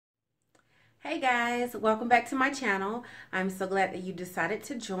Hey guys, welcome back to my channel. I'm so glad that you decided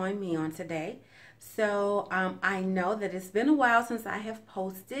to join me on today. I know that it's been a while since I have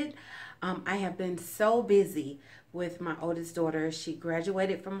posted. I have been so busy with my oldest daughter. She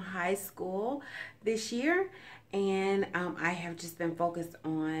graduated from high school this year, and I have just been focused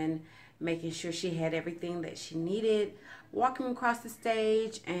on making sure she had everything that she needed, walking across the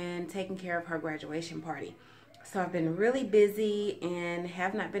stage, and taking care of her graduation party. So I've been really busy and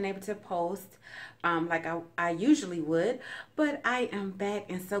have not been able to post like I usually would, but I am back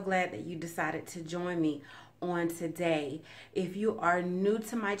and so glad that you decided to join me on today. If you are new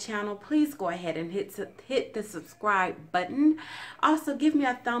to my channel, please go ahead and hit the subscribe button. Also, give me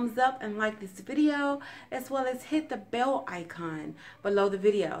a thumbs up and like this video, as well as hit the bell icon below the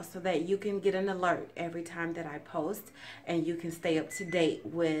video so that you can get an alert every time that I post and you can stay up to date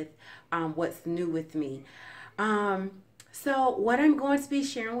with what's new with me. So what I'm going to be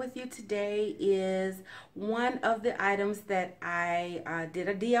sharing with you today is one of the items that I did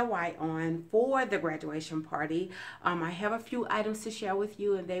a DIY on for the graduation party. I have a few items to share with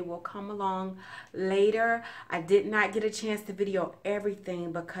you and they will come along later. I did not get a chance to video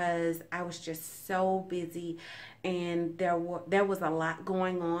everything because I was just so busy and there was a lot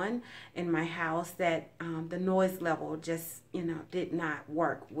going on in my house that the noise level just, did not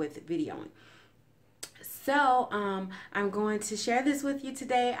work with videoing. So I'm going to share this with you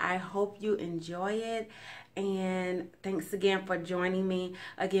today. I hope you enjoy it. And thanks again for joining me.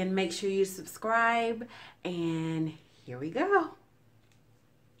 Again, make sure you subscribe. And here we go.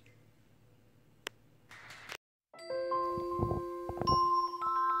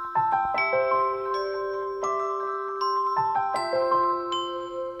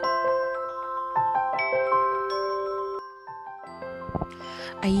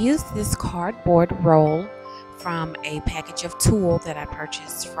 I used this cardboard roll from a package of tulle that I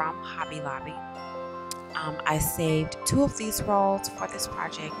purchased from Hobby Lobby. I saved 2 of these rolls for this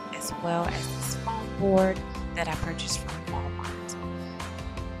project, as well as this foam board that I purchased from Walmart.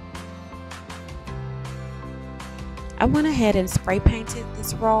 I went ahead and spray painted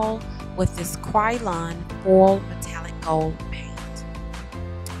this roll with this Krylon foil metallic gold paint,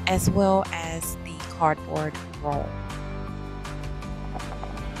 as well as the cardboard roll.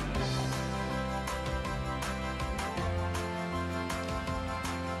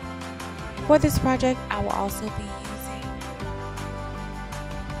 For this project, I will also be using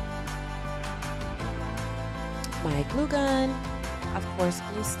my glue gun, of course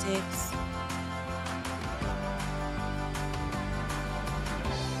glue sticks,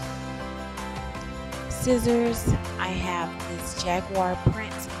 scissors. I have this Jaguar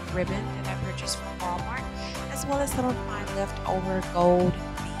print ribbon that I purchased from Walmart, as well as some of my leftover gold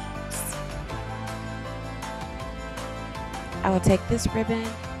beads. I will take this ribbon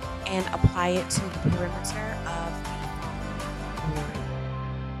and apply it to the perimeter of the board.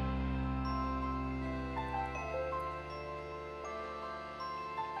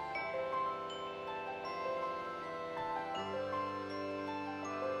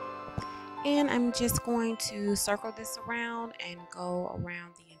 And I'm just going to circle this around and go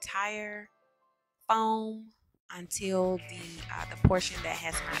around the entire foam until the portion that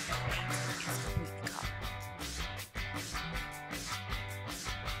has not been painted is completely covered.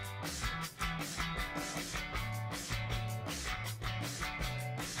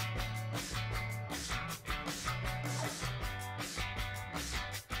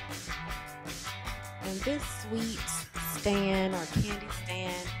 And this sweet stand or candy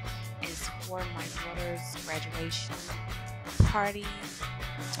stand is for my daughter's graduation party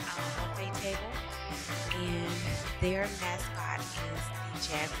buffet table, and their mascot is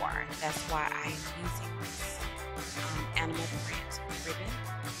the Jaguar. That's why I'm using this animal print ribbon.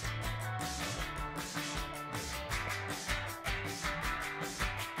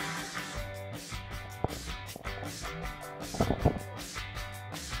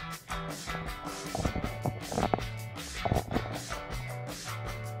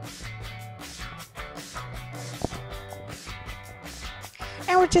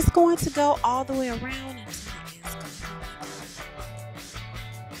 And we're just going to go all the way around until it is completely done.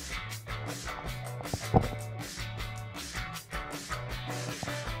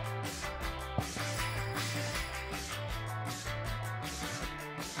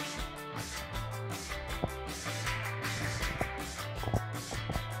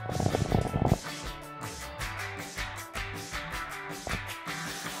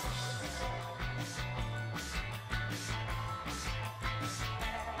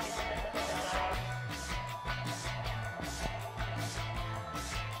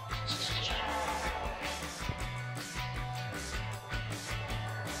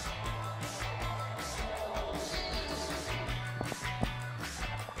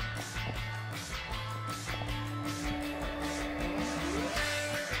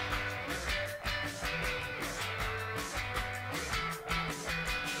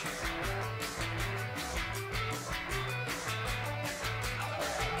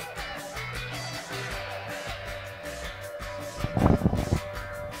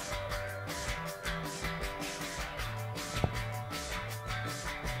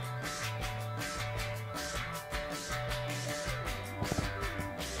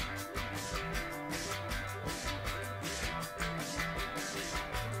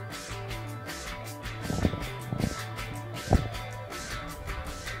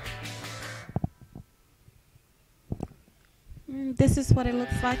 this is what it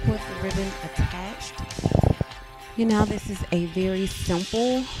looks like with the ribbon attached. You know, this is a very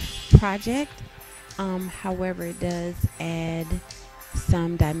simple project. However, it does add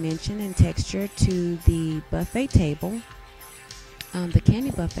some dimension and texture to the buffet table, the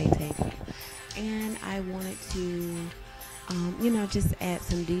candy buffet table. And I wanted to, you know, just add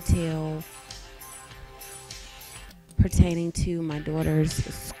some detail pertaining to my daughter's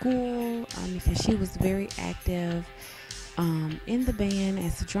school, because she was very active in the band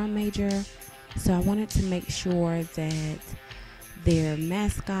as a drum major. So I wanted to make sure that their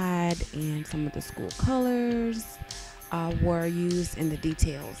mascot and some of the school colors were used in the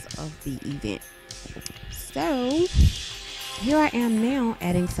details of the event. So here I am now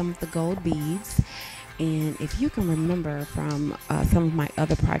adding some of the gold beads. And if you can remember from some of my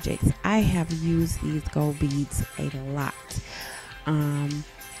other projects, I have used these gold beads a lot.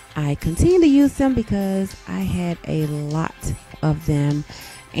 I continue to use them because I had a lot of them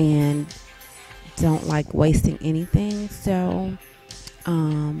and don't like wasting anything. So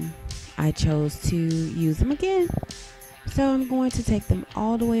I chose to use them again. So I'm going to take them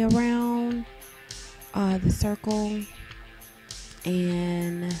all the way around the circle,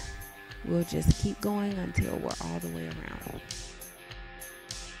 and we'll just keep going until we're all the way around.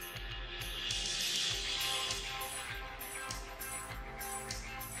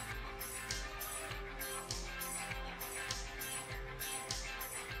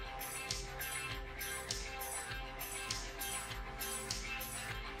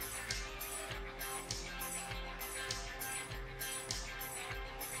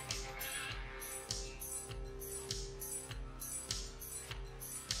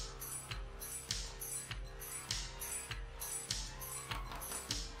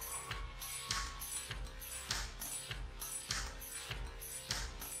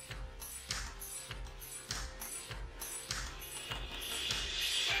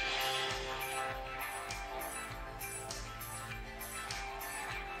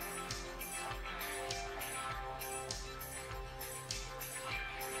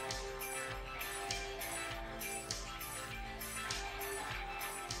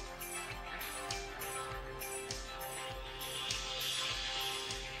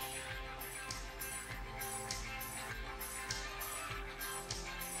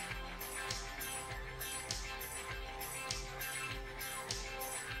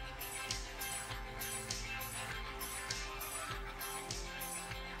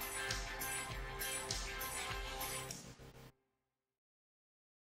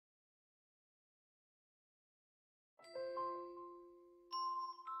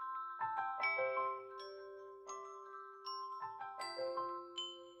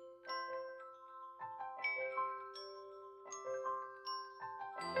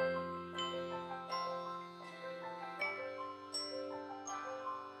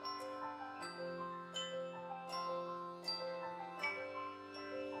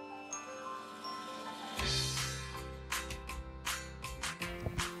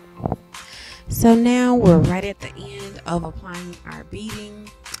 So now we're right at the end of applying our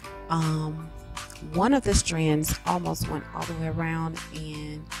beading. One of the strands almost went all the way around,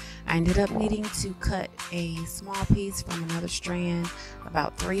 and I ended up needing to cut a small piece from another strand,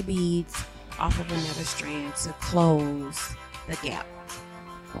 about 3 beads off of another strand, to close the gap.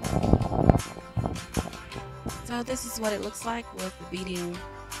 So this is what it looks like with the beading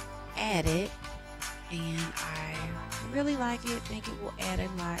added, and I really like it. Think it will add a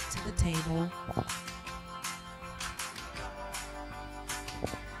lot to the table.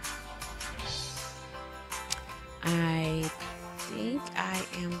 I think I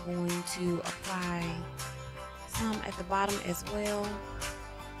am going to apply some at the bottom as well.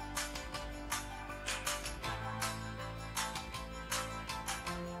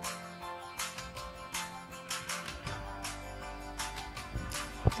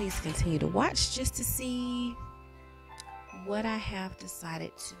 Please continue to watch just to see what I have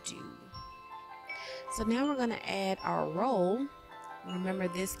decided to do. So now we're going to add our roll. Remember,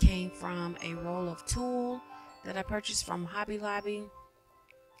 this came from a roll of tulle that I purchased from Hobby Lobby.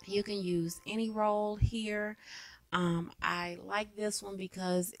 You can use any roll here. I like this one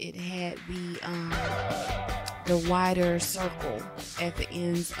because it had the wider circle at the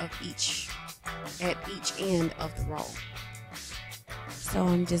ends of each end of the roll. So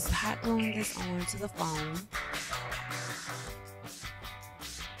I'm just hot gluing this onto the foam.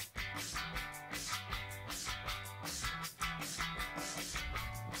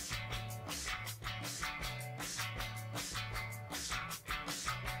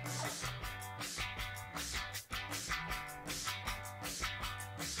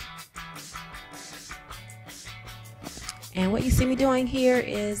 And what you see me doing here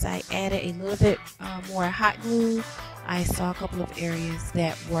is I added a little bit more hot glue. I saw a couple of areas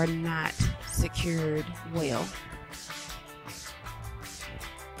that were not secured well.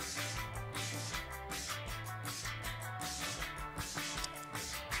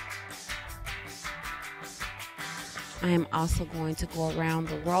 I am also going to go around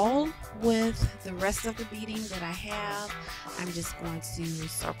the roll with the rest of the beading that I have. I'm just going to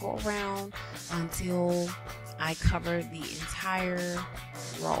circle around until I cover the entire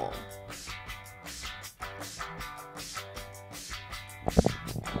roll.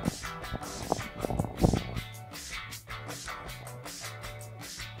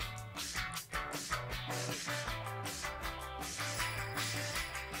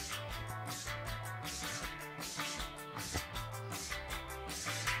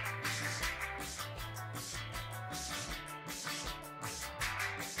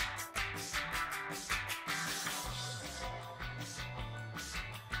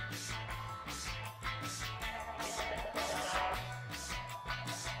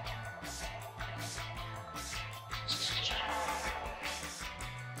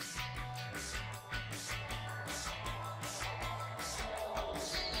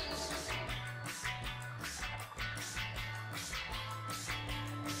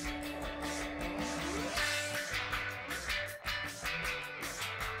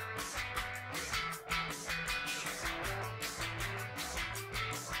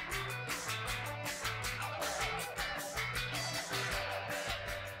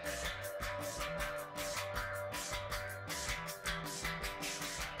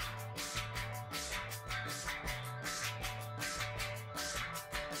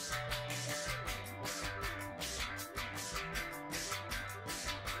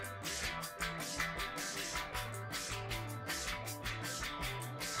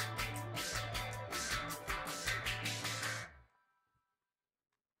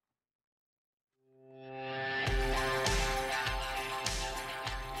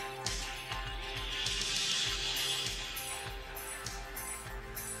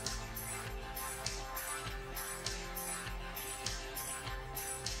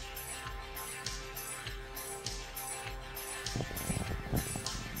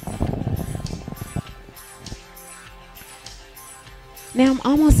 Now I'm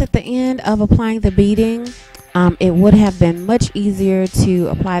almost at the end of applying the beading. It would have been much easier to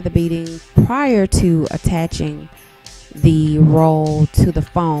apply the beading prior to attaching the roll to the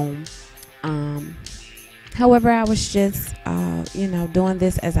foam. However, I was just, doing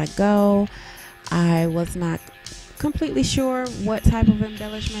this as I go. I was not completely sure what type of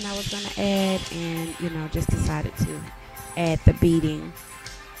embellishment I was going to add, and, just decided to add the beading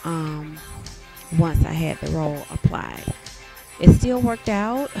once I had the roll applied. It still worked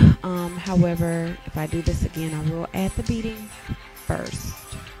out. However, if I do this again, I will add the beading first.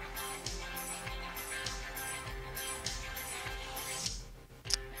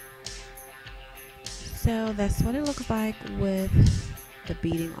 So that's what it looks like with the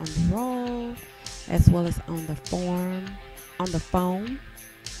beading on the roll as well as on the foam.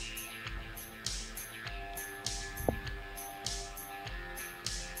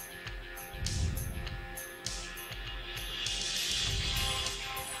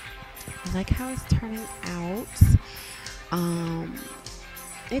 I like how it's turning out.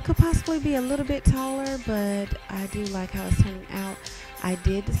 It could possibly be a little bit taller, but I do like how it's turning out. I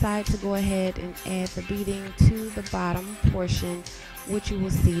did decide to go ahead and add the beading to the bottom portion, which you will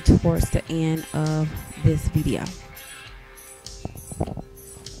see towards the end of this video.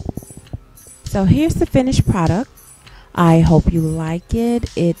 So here's the finished product. I hope you like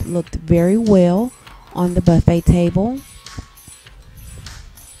it. It looked very well on the buffet table.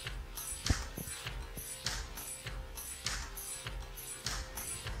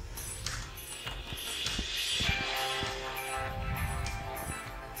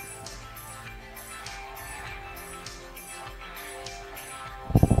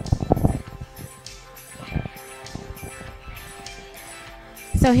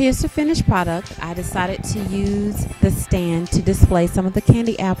 So here's the finished product. I decided to use the stand to display some of the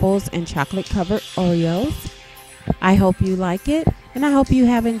candy apples and chocolate covered Oreos. I hope you like it, and I hope you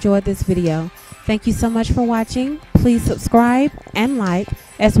have enjoyed this video. Thank you so much for watching. Please subscribe and like,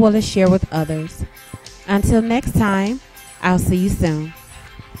 as well as share with others. Until next time, I'll see you soon.